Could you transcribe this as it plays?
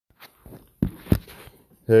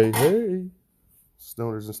Hey, hey,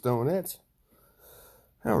 stoners and stonettes.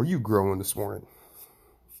 How are you growing this morning?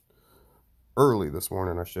 Early this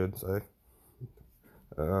morning, I should say.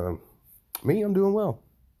 Um, Me, I'm doing well.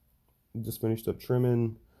 Just finished up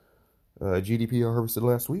trimming GDP I harvested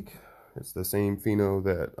last week. It's the same pheno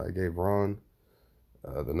that I gave Ron,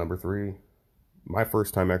 the number 3. My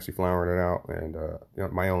first time actually flowering it out, and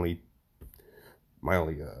my only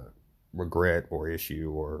regret or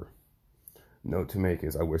issue or note to make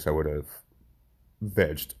is I wish I would have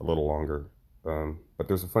vegged a little longer. But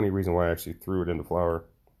there's a funny reason why I actually threw it into flower.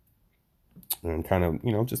 And kind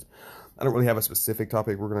of, just I don't really have a specific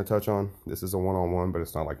topic we're going to touch on. This is a one-on-one, but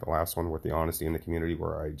it's not like the last one with the honesty in the community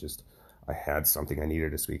where I had something I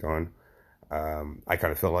needed to speak on. I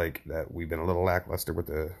kind of feel like that we've been a little lackluster with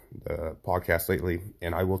the podcast lately,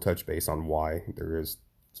 and I will touch base on why. There is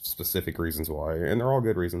specific reasons why, and they're all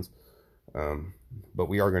good reasons. But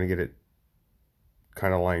we are going to get it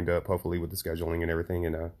kind of lined up, hopefully, with the scheduling and everything,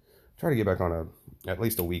 and try to get back on at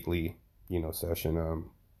least a weekly, session.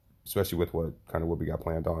 Especially with what we got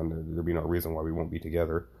planned on. There'll be no reason why we won't be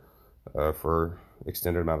together for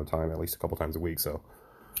extended amount of time, at least a couple times a week. So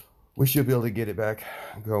we should be able to get it back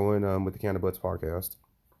going with the Cannabis podcast.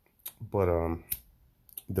 But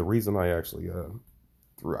the reason I actually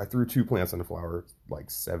threw 2 plants into flower like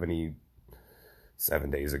 78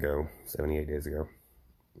 days ago.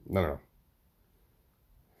 No,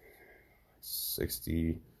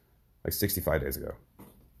 65 days ago.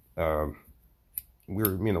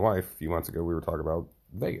 Me and the wife, a few months ago, we were talking about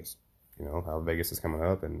Vegas. How Vegas is coming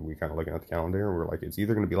up, and we kind of looking at the calendar, and we're like, it's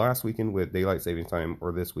either going to be last weekend with daylight savings time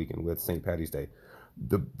or this weekend with St. Patty's Day.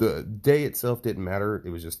 The day itself didn't matter. It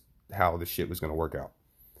was just how the shit was going to work out.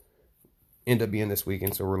 End up being this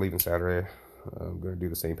weekend, so we're leaving Saturday. I'm going to do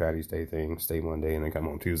the St. Patty's Day thing, stay Monday, and then come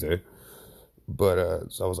home Tuesday.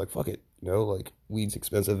 But so I was like, fuck it. Weed's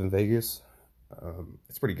expensive in Vegas.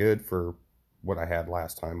 It's pretty good for what I had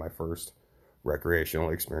last time, my first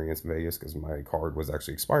recreational experience in Vegas, because my card was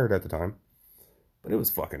actually expired at the time, but it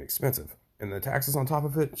was fucking expensive, and the taxes on top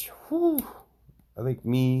of it, whew, I think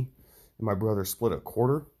me and my brother split a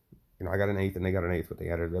quarter. I got an eighth and they got an eighth, but they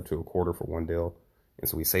added it up to a quarter for one deal, and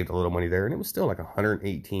so we saved a little money there, and it was still like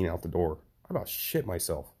 118 out the door. I about shit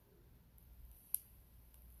myself.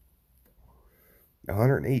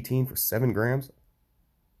 118 for 7 grams.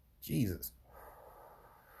 Jesus.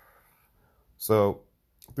 So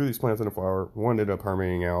threw these plants in the flower. One ended up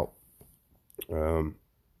herminating out.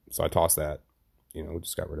 So I tossed that.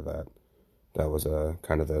 Just got rid of that. That was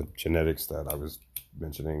kind of the genetics that I was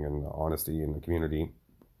mentioning, and the honesty in the community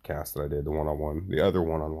cast that I did, the one-on-one, the other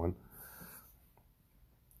one-on-one.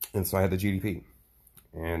 And so I had the GDP.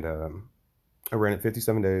 And I ran it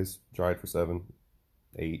 57 days, dried for 7,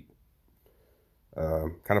 8.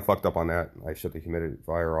 Kind of fucked up on that. I shut the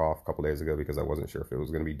humidifier off a couple days ago because I wasn't sure if it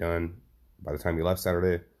was going to be done by the time we left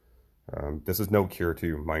Saturday. This is no cure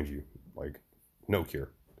too, mind you, like no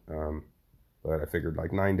cure. But I figured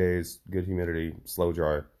like 9 days, good humidity, slow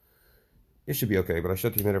dry, it should be okay. But I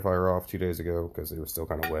shut the humidifier off 2 days ago because it was still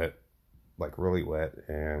kind of wet, like really wet,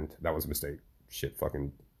 and that was a mistake. It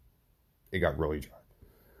got really dry.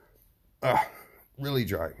 Really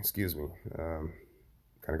dry, excuse me. Kind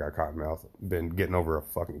of got cotton mouth. Been getting over a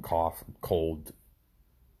fucking cough, cold,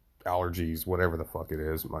 allergies, whatever the fuck it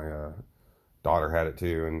is. My daughter had it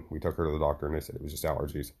too, and we took her to the doctor, and they said it was just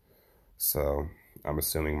allergies. So I'm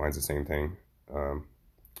assuming mine's the same thing.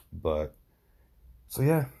 But so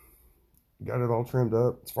yeah, got it all trimmed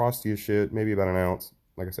up. It's frosty as shit, maybe about an ounce.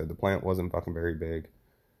 Like I said, the plant wasn't fucking very big,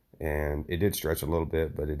 and it did stretch a little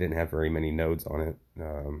bit, but it didn't have very many nodes on it.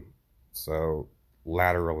 So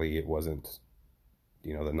laterally, it wasn't,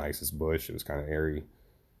 the nicest bush. It was kind of airy.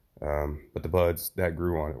 But the buds that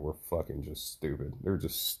grew on it were fucking just stupid. They were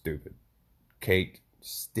just stupid. Caked,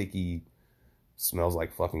 sticky, smells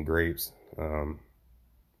like fucking grapes. Yeah,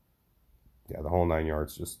 the whole 9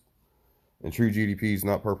 yards. Just, and true GDP is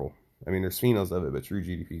not purple. I mean, there's phenos of it, but true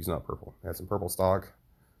GDP is not purple. Had some purple stalk,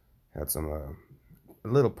 had some a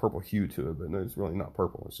little purple hue to it, but no, it's really not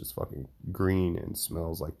purple. It's just fucking green and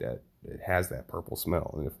smells like that. It has that purple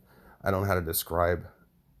smell, and if I don't know how to describe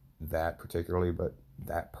that particularly, but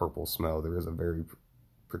that purple smell, there is a very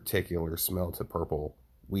particular smell to purple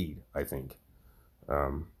weed, I think.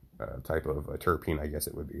 Type of a terpene, I guess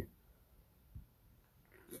it would be.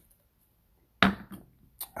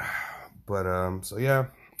 But so yeah,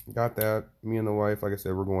 got that. Me and the wife, like I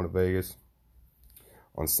said, we're going to Vegas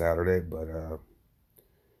on Saturday. But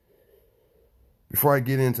before I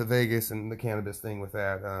get into Vegas and the cannabis thing with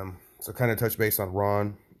that, so kind of touch base on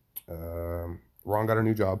Ron. Ron got a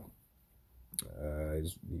new job.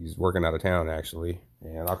 He's working out of town actually,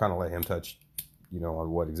 and I'll kind of let him touch,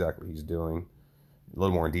 on what exactly he's doing a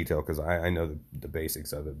little more in detail because I know the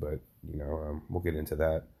basics of it, but we'll get into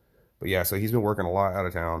that. But yeah, so he's been working a lot out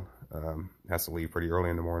of town. Has to leave pretty early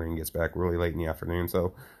in the morning, gets back really late in the afternoon.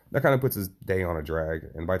 So that kind of puts his day on a drag.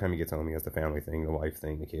 And by the time he gets home, he has the family thing, the wife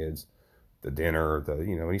thing, the kids, the dinner,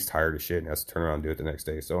 and he's tired of shit and has to turn around and do it the next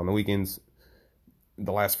day. So on the weekends,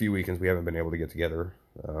 the last few weekends, we haven't been able to get together,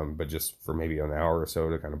 but just for maybe an hour or so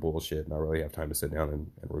to kind of bullshit, not really have time to sit down and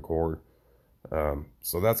record.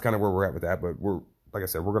 So that's kind of where we're at with that. But like I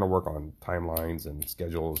said, we're going to work on timelines and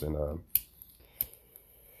schedules. And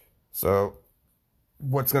so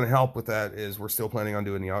what's going to help with that is we're still planning on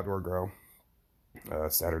doing the outdoor grow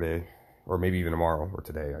Saturday, or maybe even tomorrow, or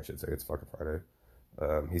today, I should say. It's fucking Friday.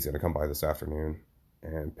 He's going to come by this afternoon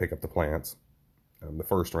and pick up the plants. The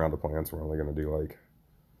first round of plants, we're only going to do like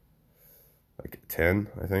 10,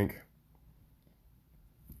 I think.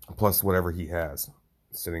 Plus whatever he has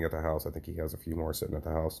sitting at the house. I think he has a few more sitting at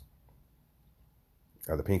the house.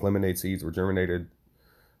 The pink lemonade seeds were germinated.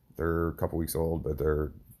 They're a couple weeks old, but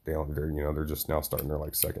they're just now starting their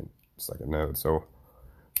like second node. So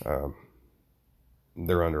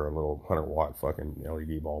they're under a little 100-watt fucking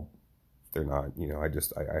LED bulb. They're not,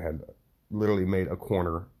 I had literally made a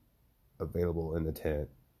corner available in the tent,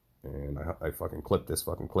 and I fucking clipped this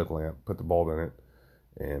fucking clip lamp, put the bulb in it,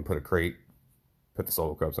 and put a crate, put the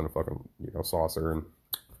solo cups in a fucking saucer, and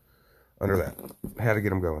under that, had to get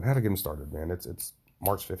them going, had to get them started, man. It's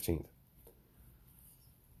March 15th.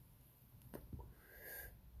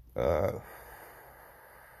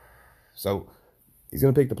 So he's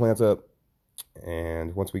gonna pick the plants up,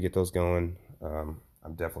 and once we get those going,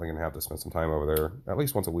 I'm definitely gonna have to spend some time over there at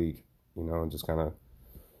least once a week, and just kind of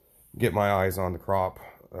get my eyes on the crop,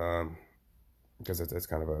 because it's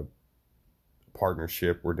kind of a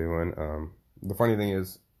partnership we're doing. The funny thing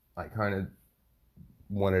is, I kind of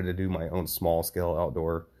wanted to do my own small scale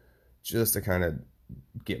outdoor just to kind of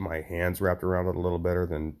get my hands wrapped around it a little better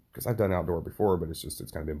than, because I've done outdoor before, but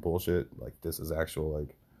it's kind of been bullshit. Like, this is actual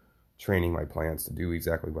like training my plants to do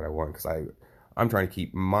exactly what I want, because I'm trying to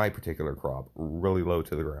keep my particular crop really low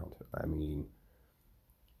to the ground. I mean,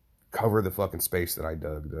 cover the fucking space that I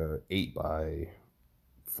dug, the 8x5,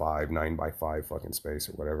 9x5 fucking space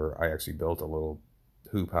or whatever. I actually built a little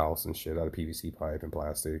hoop house and shit out of PVC pipe and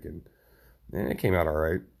plastic, and it came out all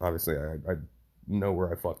right. Obviously, I know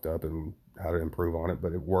where I fucked up and how to improve on it,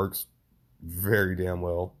 but it works very damn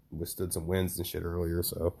well. Withstood some winds and shit earlier,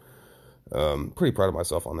 so pretty proud of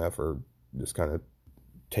myself on that for just kind of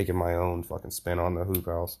taking my own fucking spin on the hoop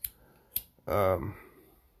house.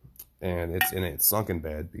 And it's in its sunken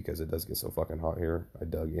bed because it does get so fucking hot here. I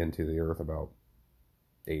dug into the earth about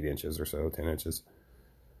 8 inches or so, 10 inches.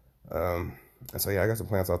 And so yeah, I got some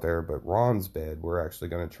plants out there, but Ron's bed, we're actually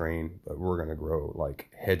going to train, but we're going to grow like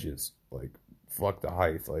hedges. Like, fuck the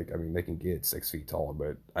height. Like, I mean, they can get 6 feet tall,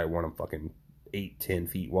 but I want them fucking 8-10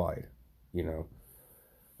 feet wide,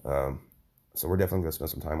 so we're definitely going to spend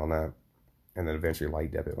some time on that, and then eventually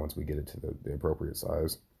light dep it once we get it to the appropriate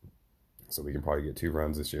size. So we can probably get 2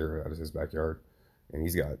 runs this year out of his backyard. And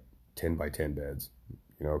he's got 10 by 10 beds,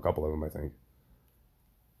 a couple of them, I think.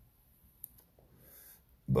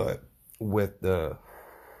 But with the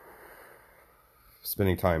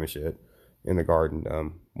spending time and shit in the garden,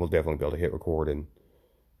 we'll definitely be able to hit record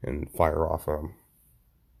and fire off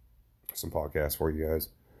some podcasts for you guys.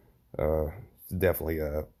 It's definitely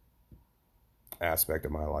a aspect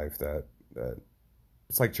of my life that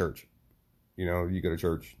it's like church. You go to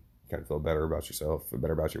church, kind of feel better about yourself, feel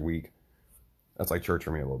better about your week. That's like church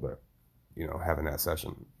for me a little bit, having that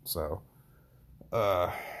session. So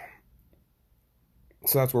that's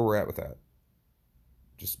where we're at with that.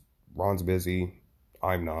 Just Ron's busy.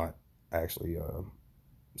 I'm not. Actually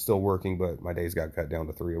still working, but my days got cut down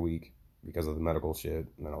to 3 a week because of the medical shit.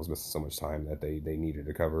 And then I was missing so much time that they needed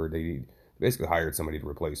to cover. They basically hired somebody to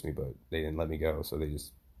replace me, but they didn't let me go. So they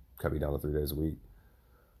just cut me down to 3 days a week.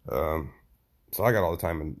 So I got all the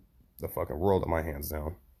time in the fucking world at my hands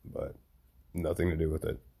now, but nothing to do with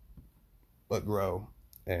it but grow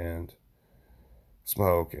and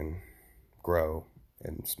smoke and grow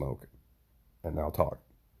and smoke and now talk.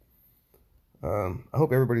 I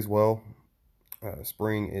hope everybody's well.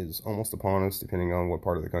 Spring is almost upon us, depending on what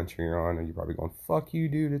part of the country you're on, and you're probably going, fuck you,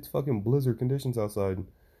 dude, it's fucking blizzard conditions outside,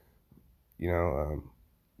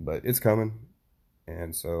 but it's coming.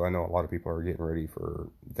 And so I know a lot of people are getting ready for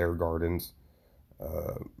their gardens.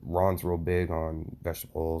 Ron's real big on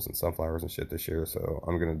vegetables and sunflowers and shit this year, so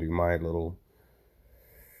I'm going to do my little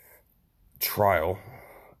trial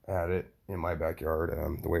at it in my backyard,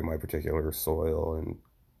 the way my particular soil and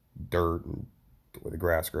dirt and where the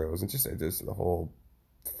grass grows, and just the whole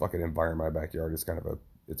fucking environment in my backyard is kind of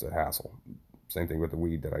it's a hassle. Same thing with the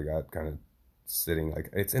weed that I got kind of sitting, like,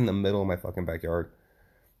 it's in the middle of my fucking backyard,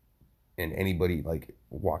 and anybody like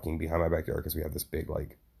walking behind my backyard, because we have this big,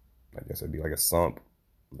 like, I guess it'd be like a sump,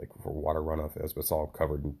 like where water runoff is, but it's all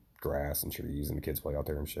covered in grass and trees, and the kids play out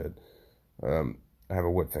there and shit. I have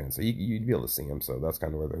a wood fence, so you'd be able to see them. So that's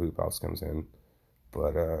kind of where the hoop house comes in.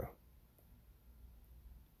 But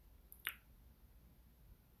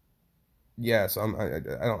yeah, so I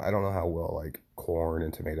don't know how well like corn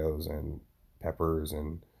and tomatoes and peppers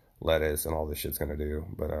and lettuce and all this shit's gonna do,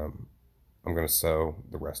 but I'm gonna sow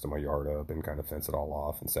the rest of my yard up and kind of fence it all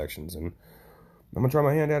off in sections, and I'm gonna try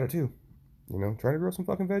my hand at it too. You know, try to grow some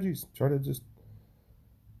fucking veggies. Try to just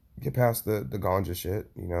get past the ganja shit.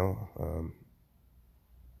 You know,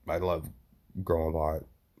 I love growing a lot.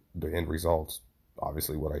 The end results,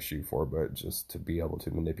 obviously, what I shoot for, but just to be able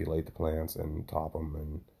to manipulate the plants and top them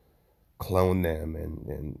and clone them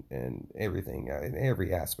and everything, in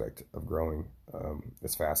every aspect of growing,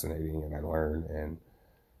 it's fascinating, and I learn, and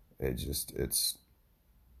it's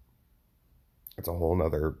a whole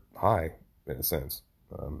nother high in a sense.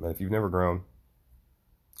 And if you've never grown,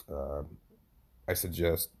 uh, I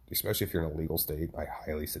suggest, especially if you're in a legal state, I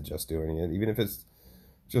highly suggest doing it, even if it's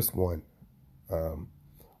just one. Um,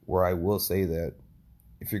 where I will say that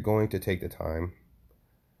if you're going to take the time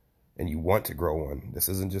and you want to grow one, this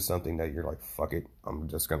isn't just something that you're like, fuck it, I'm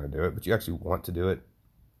just going to do it, but you actually want to do it,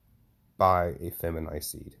 buy a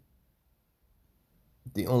feminized seed.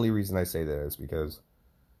 The only reason I say that is because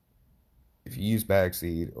if you use bag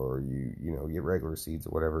seed, or you get regular seeds or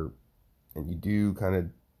whatever, and you do kind of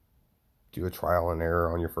do a trial and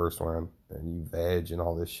error on your first one, and you veg and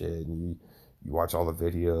all this shit, and you watch all the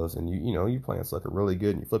videos, and you plants looking really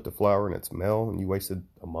good, and you flip the flower and it's male, and you wasted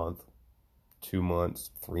a month, 2 months,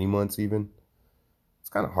 3 months even. It's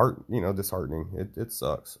kind of disheartening. It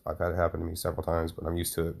sucks. I've had it happen to me several times, but I'm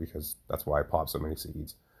used to it because that's why I pop so many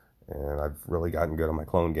seeds. And I've really gotten good on my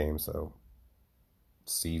clone game, so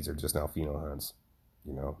seeds are just now pheno hunts.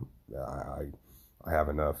 You know, I have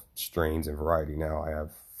enough strains and variety now. I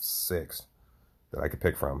have 6 that I could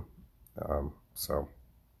pick from. So,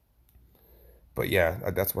 but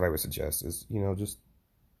yeah, that's what I would suggest is, just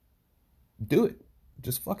do it.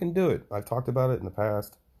 Just fucking do it. I've talked about it in the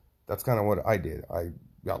past. That's kind of what I did. I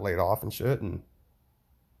got laid off and shit, and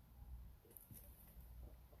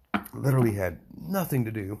literally had nothing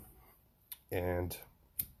to do, and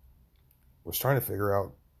was trying to figure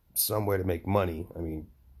out some way to make money. I mean,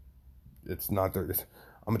 it's not there. I'm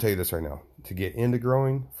gonna tell you this right now. To get into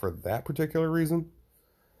growing for that particular reason,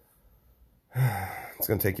 it's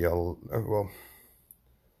gonna take you well.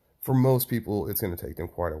 For most people, it's gonna take them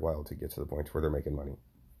quite a while to get to the point where they're making money.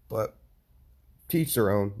 But teach their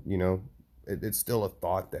own. It's still a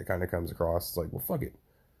thought that kind of comes across. It's like, well, fuck it.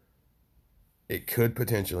 It could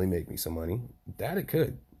potentially make me some money. That it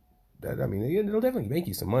could. I mean, it'll definitely make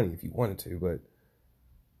you some money if you wanted to, but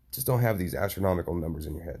just don't have these astronomical numbers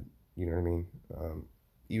in your head. You know what I mean?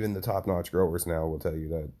 Even the top-notch growers now will tell you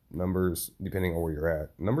that numbers, depending on where you're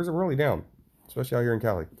at, numbers are really down, especially out here in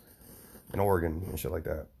Cali, in Oregon, and shit like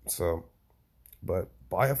that. So, but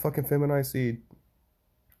buy a fucking feminized seed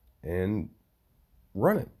and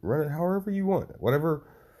run it however you want, whatever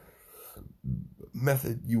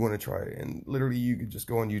method you want to try. And literally, you could just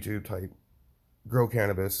go on YouTube, type grow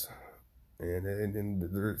cannabis, and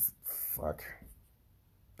there's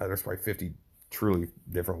there's probably 50 truly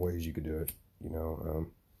different ways you could do it,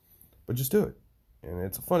 but just do it, and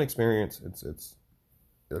it's a fun experience.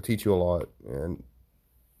 It'll teach you a lot, and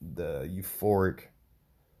the euphoric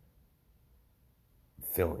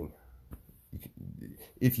feeling,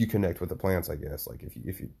 if you connect with the plants, I guess. Like if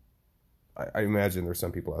you I imagine there's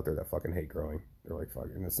some people out there that fucking hate growing. They're like,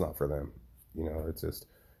 fucking, it's not for them. It's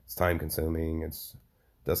time consuming. It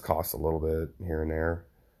does cost a little bit here and there.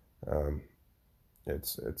 Um,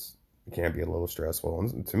 it can be a little stressful.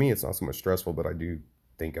 And to me, it's not so much stressful, but I do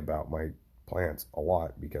think about my plants a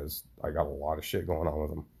lot because I got a lot of shit going on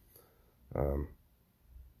with them.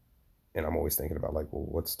 And I'm always thinking about, like, well,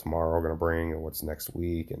 what's tomorrow going to bring, and what's next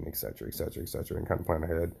week, and et cetera, et cetera, et cetera, and kind of plan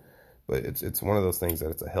ahead. But it's one of those things that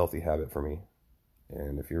it's a healthy habit for me.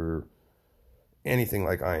 And if you're anything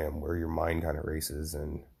like I am, where your mind kind of races,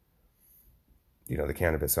 and the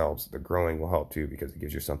cannabis helps, the growing will help too, because it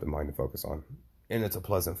gives you something mind to focus on, and it's a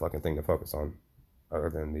pleasant fucking thing to focus on, other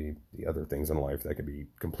than the other things in life that could be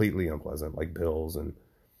completely unpleasant, like bills and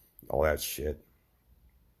all that shit.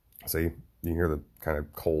 So you hear the kind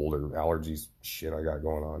of cold or allergies shit I got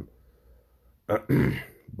going on.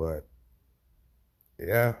 But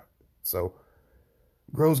yeah, so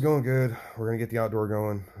Grow's going good. We're gonna get the outdoor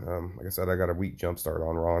going. Like I said, I got a week jump start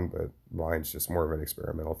on Ron, but mine's just more of an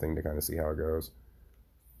experimental thing to kind of see how it goes.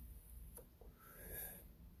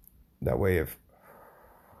 That way, if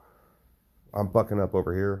I'm fucking up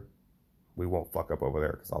over here, we won't fuck up over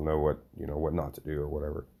there because I'll know what not to do or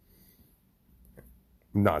whatever.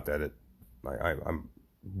 Not that I'm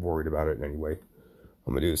worried about it in any way.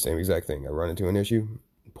 I'm gonna do the same exact thing. I run into an issue,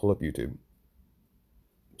 pull up YouTube.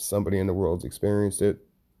 Somebody in the world's experienced it,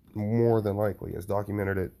 more than likely has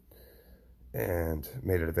documented it and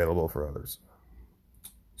made it available for others.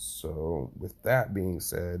 So, with that being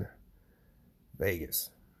said, Vegas.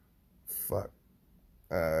 Fuck.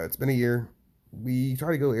 It's been a year. We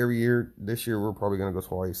try to go every year. This year, we're probably going to go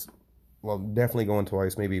twice. Well, definitely going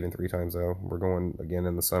twice, maybe even 3 times, though. We're going again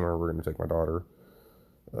in the summer. We're going to take my daughter.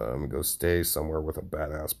 Go stay somewhere with a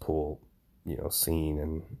badass pool, scene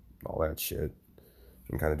and all that shit.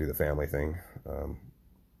 And kind of do the family thing.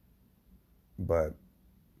 But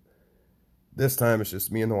this time, it's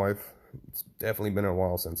just me and the wife. It's definitely been a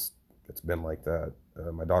while since it's been like that.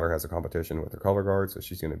 My daughter has a competition with her color guard, so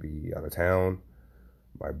she's going to be out of town.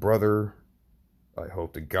 My brother, I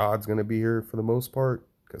hope to God's going to be here for the most part,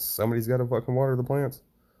 because somebody's got to fucking water the plants.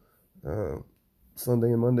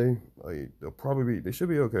 Sunday and Monday, they should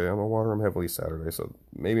be okay. I'm going to water them heavily Saturday, so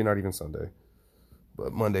maybe not even Sunday,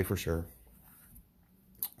 but Monday for sure.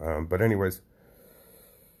 But anyways,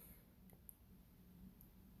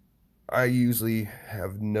 I usually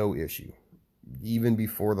have no issue, even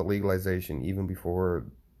before the legalization, even before,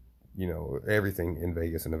 everything in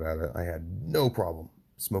Vegas and Nevada. I had no problem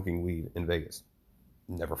smoking weed in Vegas.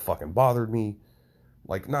 Never fucking bothered me.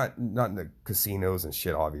 Like, not in the casinos and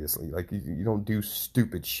shit, obviously. Like, you don't do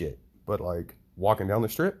stupid shit. But, like, walking down the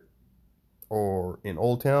strip or in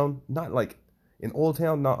Old Town, not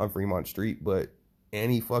on Fremont Street, but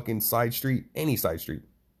any fucking side street,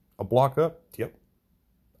 a block up, yep.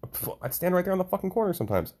 I'd stand right there on the fucking corner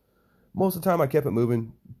sometimes. Most of the time I kept it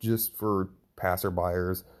moving just for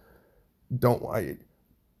passerbyers.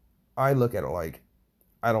 I look at it like,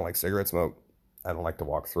 I don't like cigarette smoke. I don't like to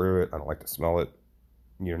walk through it. I don't like to smell it.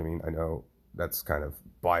 You know what I mean? I know that's kind of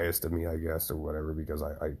biased of me, I guess, or whatever, because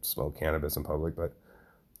I smoke cannabis in public, but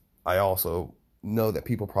I also know that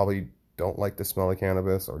people probably don't like the smell of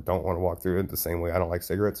cannabis or don't want to walk through it the same way I don't like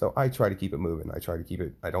cigarettes. So I try to keep it moving. I try to keep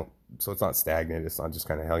it, so it's not stagnant. It's not just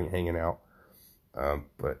kind of hanging out.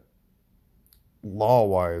 But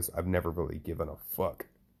law-wise, I've never really given a fuck.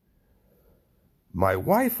 My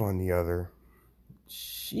wife, on the other,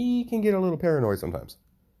 she can get a little paranoid sometimes.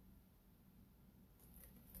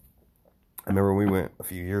 I remember we went a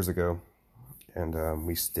few years ago, and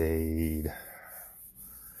we stayed.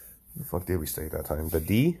 Where the fuck did we stay that time? The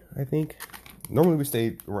D, I think. Normally we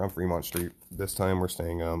stay around Fremont Street. This time we're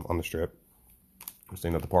staying on the Strip. We're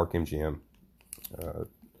staying at the Park MGM.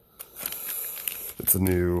 It's a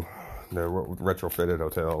new, retrofitted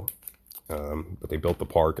hotel, but they built the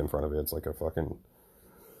park in front of it. It's like a fucking.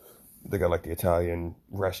 They got like the Italian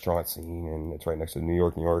restaurant scene, and it's right next to New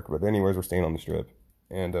York. But anyways, we're staying on the Strip,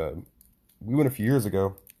 and we went a few years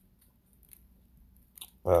ago,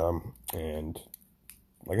 and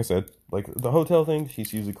like I said, like the hotel thing,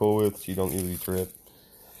 she's usually cool with. She don't usually trip.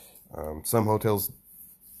 Some hotels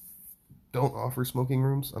don't offer smoking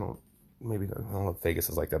rooms. I don't know if Vegas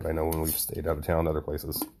is like that, but I know when we've stayed out of town, other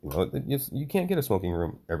places, you can't get a smoking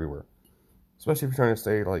room everywhere, especially if you're trying to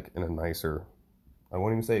stay like in a nicer. I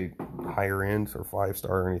won't even say higher end or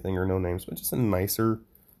 5-star or anything or no names, but just a nicer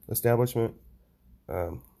establishment.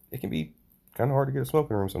 It can be kind of hard to get a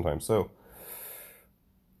smoking room sometimes. So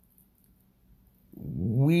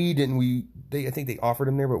I think they offered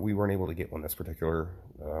them there, but we weren't able to get one this particular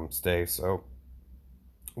stay. So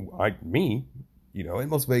in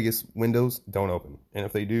most Vegas, windows don't open. And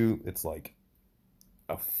if they do, it's like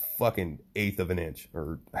a fucking 1/8 of an inch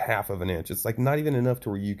or 1/2 of an inch. It's like not even enough to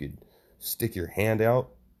where you could stick your hand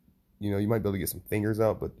out. You might be able to get some fingers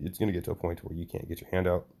out, but it's going to get to a point to where you can't get your hand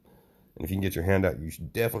out. And if you can get your hand out, you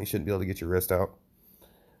definitely shouldn't be able to get your wrist out.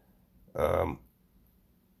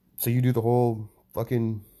 So you do the whole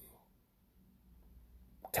fucking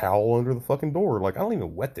towel under the fucking door. Like, I don't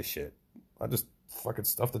even wet the shit. I just fucking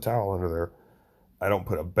stuff the towel under there. I don't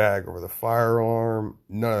put a bag over the fire alarm.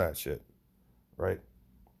 None of that shit. Right?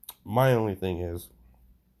 My only thing is,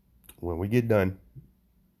 when we get done,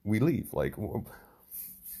 we leave. Like,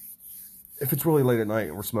 if it's really late at night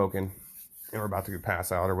and we're smoking and we're about to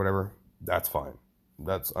pass out or whatever, that's fine.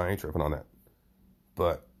 I ain't tripping on that.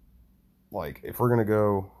 But, like, if we're going to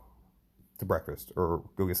go to breakfast or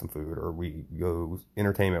go get some food or we go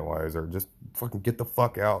entertainment wise or just fucking get the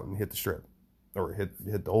fuck out and hit the Strip or hit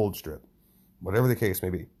the old Strip, whatever the case may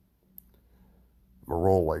be. I'm gonna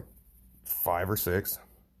roll like 5 or 6,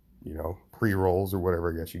 pre-rolls or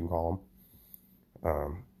whatever I guess you can call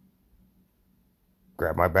them.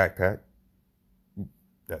 Grab my backpack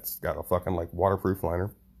that's got a fucking like waterproof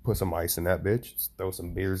liner. Put some ice in that bitch. Throw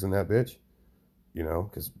some beers in that bitch.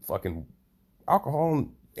 Because fucking alcohol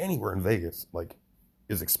anywhere in Vegas like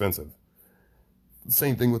is expensive.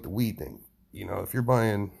 Same thing with the weed thing. If you're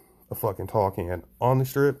buying a fucking tall can on the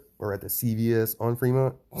strip or at the CVS on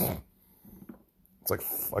Fremont, it's like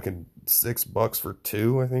fucking $6 for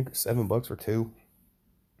 2, I think, or $7 for 2.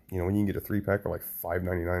 When you can get a 3-pack for like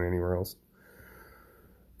 $5.99 anywhere else.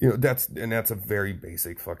 That's a very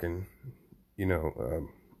basic fucking,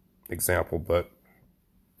 example. But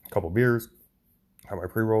a couple beers, have my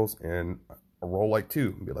pre-rolls, and a roll like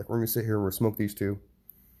 2. Be like, we're gonna sit here, we're gonna smoke these 2,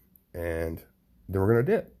 and then we're gonna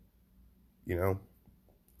dip.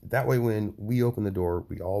 That way when we open the door,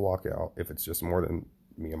 we all walk out. If it's just more than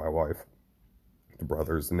me and my wife, the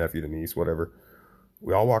brothers, the nephew, the niece, whatever,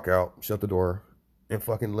 we all walk out, shut the door, and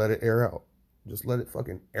fucking let it air out. Just let it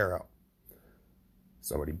fucking air out.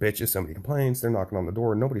 Somebody bitches, somebody complains, they're knocking on the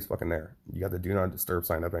door, nobody's fucking there. You got the do not disturb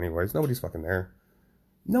sign up anyways, nobody's fucking there.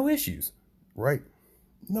 No issues, right?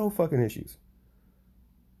 No fucking issues.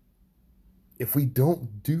 If we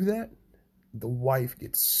don't do that, the wife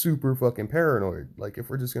gets super fucking paranoid. Like, if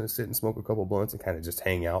we're just gonna sit and smoke a couple blunts and kind of just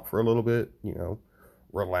hang out for a little bit,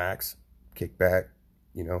 relax, kick back,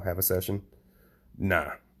 have a session.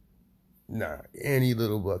 Nah. Any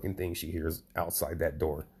little fucking thing she hears outside that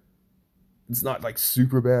door. It's not like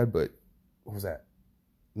super bad, but what was that?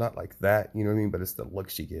 Not like that, you know what I mean? But it's the look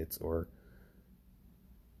she gets, or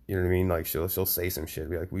you know what I mean? Like she'll say some shit,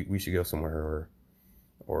 be like, we should go somewhere,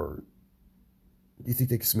 or you think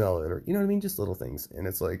they can smell it, or you know what I mean? Just little things. And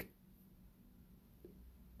it's like,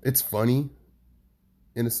 it's funny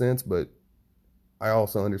in a sense, but I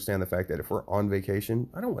also understand the fact that if we're on vacation,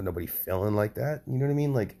 I don't want nobody feeling like that. You know what I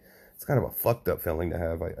mean? Like, it's kind of a fucked up feeling to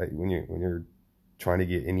have when you're trying to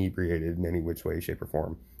get inebriated in any which way, shape, or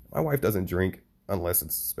form. My wife doesn't drink unless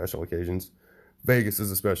it's special occasions. Vegas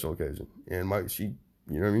is a special occasion, and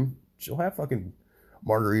you know what I mean? She'll have fucking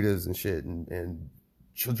margaritas and shit, and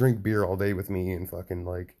she'll drink beer all day with me and fucking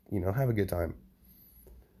like, have a good time.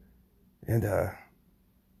 And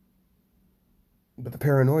but the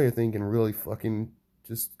paranoia thing can really fucking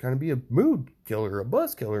just kind of be a mood killer, a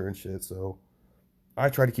buzz killer and shit. So I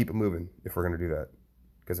try to keep it moving if we're gonna do that,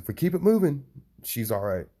 because if we keep it moving, she's all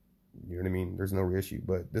right. You know what I mean? There's no issue.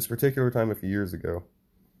 But this particular time a few years ago,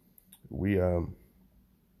 we it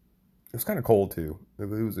was kind of cold too. It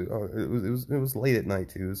was late at night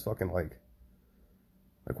too. It was fucking like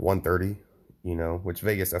 1:30, which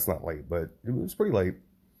Vegas, that's not late, but it was pretty late.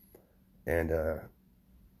 And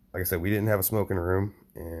like I said, we didn't have a smoke in the room,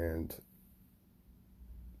 and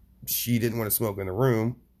she didn't want to smoke in the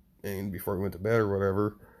room, and before we went to bed or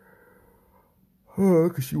whatever,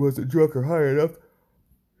 because she wasn't drunk or high enough,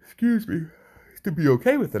 excuse me, to be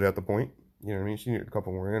okay with it at the point. You know what I mean? She needed a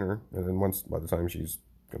couple more in her, and then by the time she's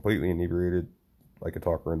completely inebriated, I could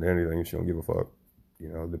talk her into anything, she don't give a fuck.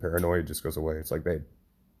 The paranoia just goes away. It's like, babe,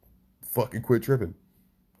 fucking quit tripping.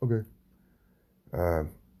 Okay.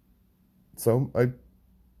 So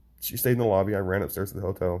she stayed in the lobby. I ran upstairs to the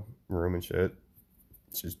hotel room and shit.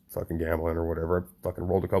 She's fucking gambling or whatever. I fucking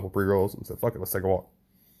rolled a couple pre-rolls and said, fuck it, let's take a walk.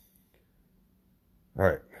 All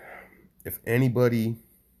right. If anybody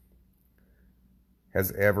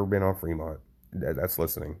has ever been on Fremont that's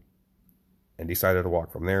listening and decided to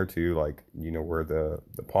walk from there to, like, where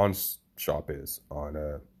the pawn shop is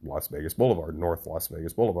on Las Vegas Boulevard, North Las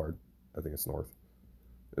Vegas Boulevard. I think it's north.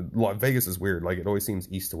 Vegas is weird. Like, it always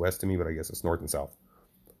seems east to west to me, but I guess it's north and south.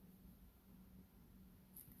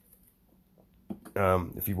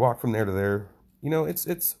 If you walk from there to there,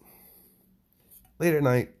 it's late at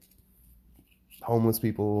night, homeless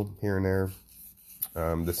people here and there.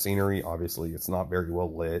 The scenery, obviously, it's not very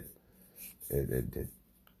well lit. It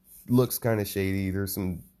looks kind of shady. There's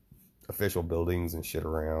some official buildings and shit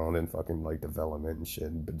around, and fucking like development and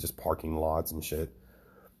shit, but just parking lots and shit.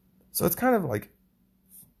 So it's kind of like,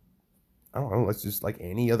 I don't know, it's just like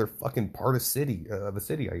any other fucking part of the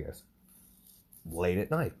city, I guess. Late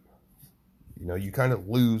at night. You kind of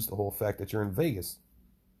lose the whole fact that you're in Vegas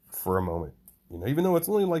for a moment. Even though it's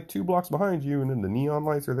only like 2 blocks behind you, and then the neon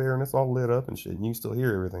lights are there, and it's all lit up and shit, and you can still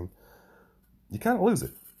hear everything. You kind of lose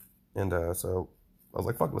it. And so I was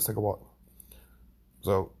like, fuck, let's take a walk.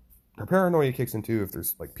 So her paranoia kicks in too if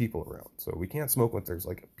there's like people around. So we can't smoke when there's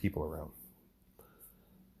like people around.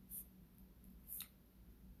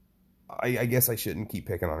 I guess I shouldn't keep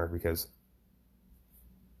picking on her, because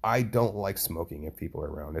I don't like smoking if people are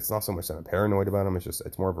around. It's not so much that I'm paranoid about them.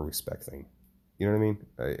 It's more of a respect thing. You know what I mean?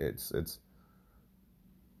 It's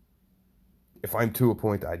if I'm to a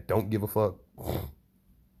point that I don't give a fuck,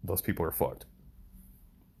 those people are fucked.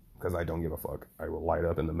 Because I don't give a fuck. I will light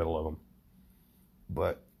up in the middle of them.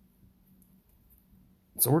 But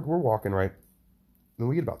so we're walking, right? And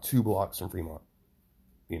we get about 2 blocks from Fremont.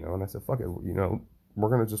 And I said, fuck it, we're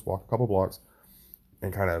gonna just walk a couple blocks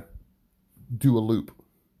and kind of do a loop.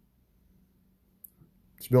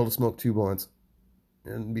 Just be able to smoke 2 blunts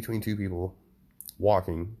in between 2 people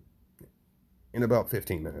walking in about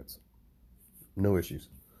 15 minutes. No issues.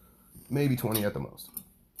 Maybe 20 at the most.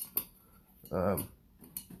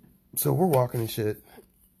 So we're walking and shit,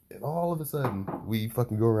 and all of a sudden we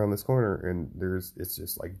fucking go around this corner, and it's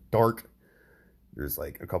just like dark. There's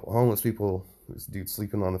like a couple homeless people. This dude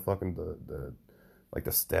sleeping on the fucking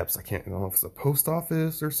the steps. I don't know if it's a post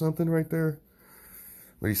office or something right there,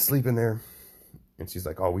 but he's sleeping there. And she's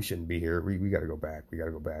like, "Oh, we shouldn't be here. We gotta go back. We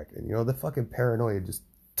gotta go back." And the fucking paranoia just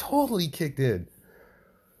totally kicked in.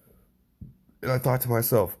 And I thought to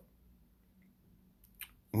myself,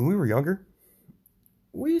 when we were younger,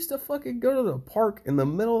 we used to fucking go to the park in the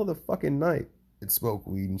middle of the fucking night and smoke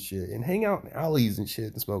weed and shit, and hang out in alleys and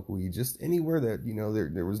shit and smoke weed, just anywhere that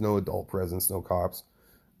there was no adult presence, no cops,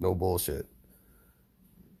 no bullshit.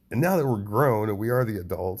 And now that we're grown and we are the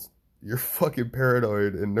adults, you're fucking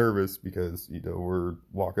paranoid and nervous because we're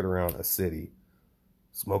walking around a city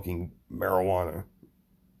smoking marijuana,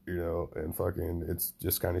 and fucking it's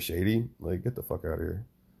just kind of shady. Like, get the fuck out of here.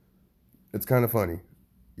 It's kind of funny,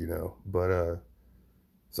 but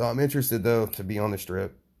so I'm interested though to be on the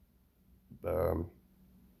Strip.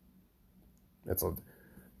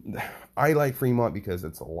 I like Fremont because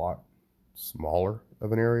it's a lot smaller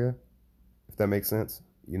of an area, if that makes sense.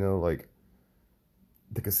 Like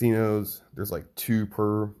the casinos, there's like 2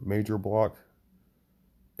 per major block,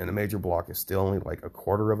 and a major block is still only like a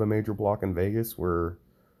quarter of a major block in Vegas, where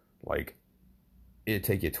like it'd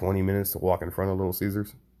take you 20 minutes to walk in front of Little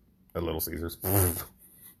Caesars. At Little Caesars.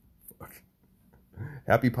 Fuck.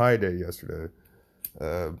 Happy Pie Day yesterday.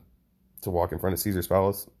 To walk in front of Caesar's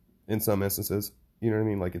Palace in some instances. You know what I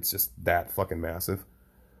mean? Like, it's just that fucking massive.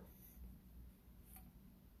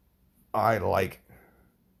 I like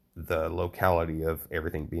the locality of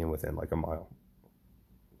everything being within like a mile.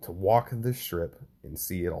 To walk the Strip and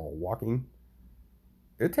see it all walking,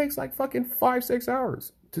 it takes like fucking 5-6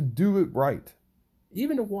 hours to do it right.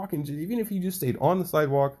 Even to walk in, even if you just stayed on the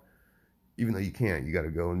sidewalk, even though you can't, you got to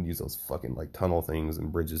go and use those fucking like tunnel things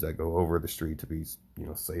and bridges that go over the street to be,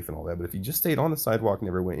 safe and all that. But if you just stayed on the sidewalk,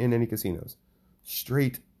 never went in any casinos,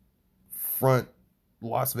 straight front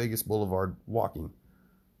Las Vegas Boulevard walking,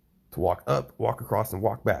 to walk up, walk across, and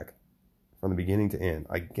walk back from the beginning to end,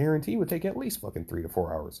 I guarantee would take at least fucking 3 to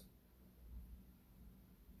 4 hours.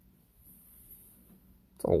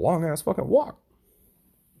 It's a long ass fucking walk.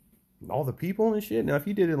 And all the people and shit. Now, if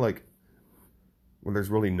you did it like when there's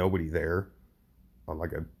really nobody there on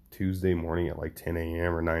like a Tuesday morning at like 10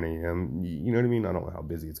 a.m. or 9 a.m., you know what I mean? I don't know how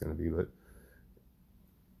busy it's going to be, but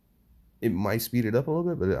it might speed it up a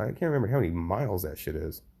little bit, but I can't remember how many miles that shit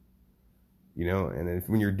is. And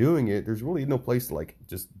when you're doing it, there's really no place to like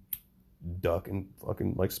just duck and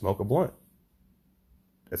fucking like smoke a blunt.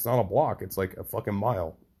 It's not a block. It's like a fucking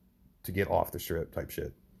mile to get off the Strip type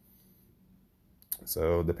shit.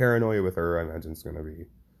 So the paranoia with her, I imagine, is going to be...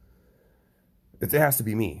 It has to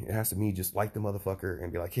be me. It has to be just like the motherfucker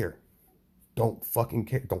and be like, here, don't fucking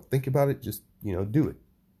care. Don't think about it. Just, do it.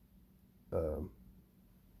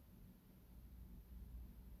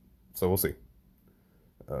 So we'll see.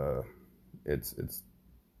 It's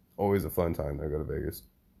always a fun time to go to Vegas.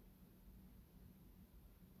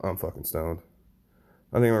 I'm fucking stoned.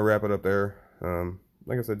 I think I'm gonna wrap it up there.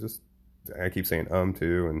 Like I said, I keep saying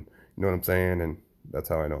too, and you know what I'm saying, and that's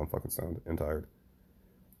how I know I'm fucking stoned and tired.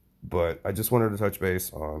 But I just wanted to touch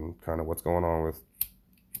base on kind of what's going on with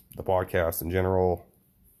the podcast in general,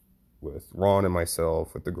 with Ron and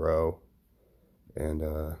myself, with the Grow, and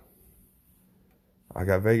I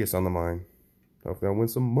got Vegas on the mind. Hopefully I'll win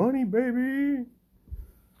some money, baby.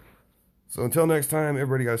 So until next time,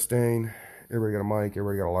 everybody got a stain, everybody got a mic,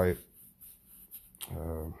 everybody got a light.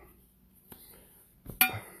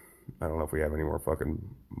 I don't know if we have any more fucking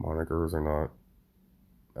monikers or not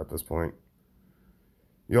at this point.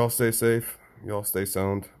 Y'all stay safe. Y'all stay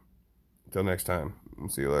sound. Until next time. I'll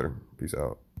see you later. Peace out.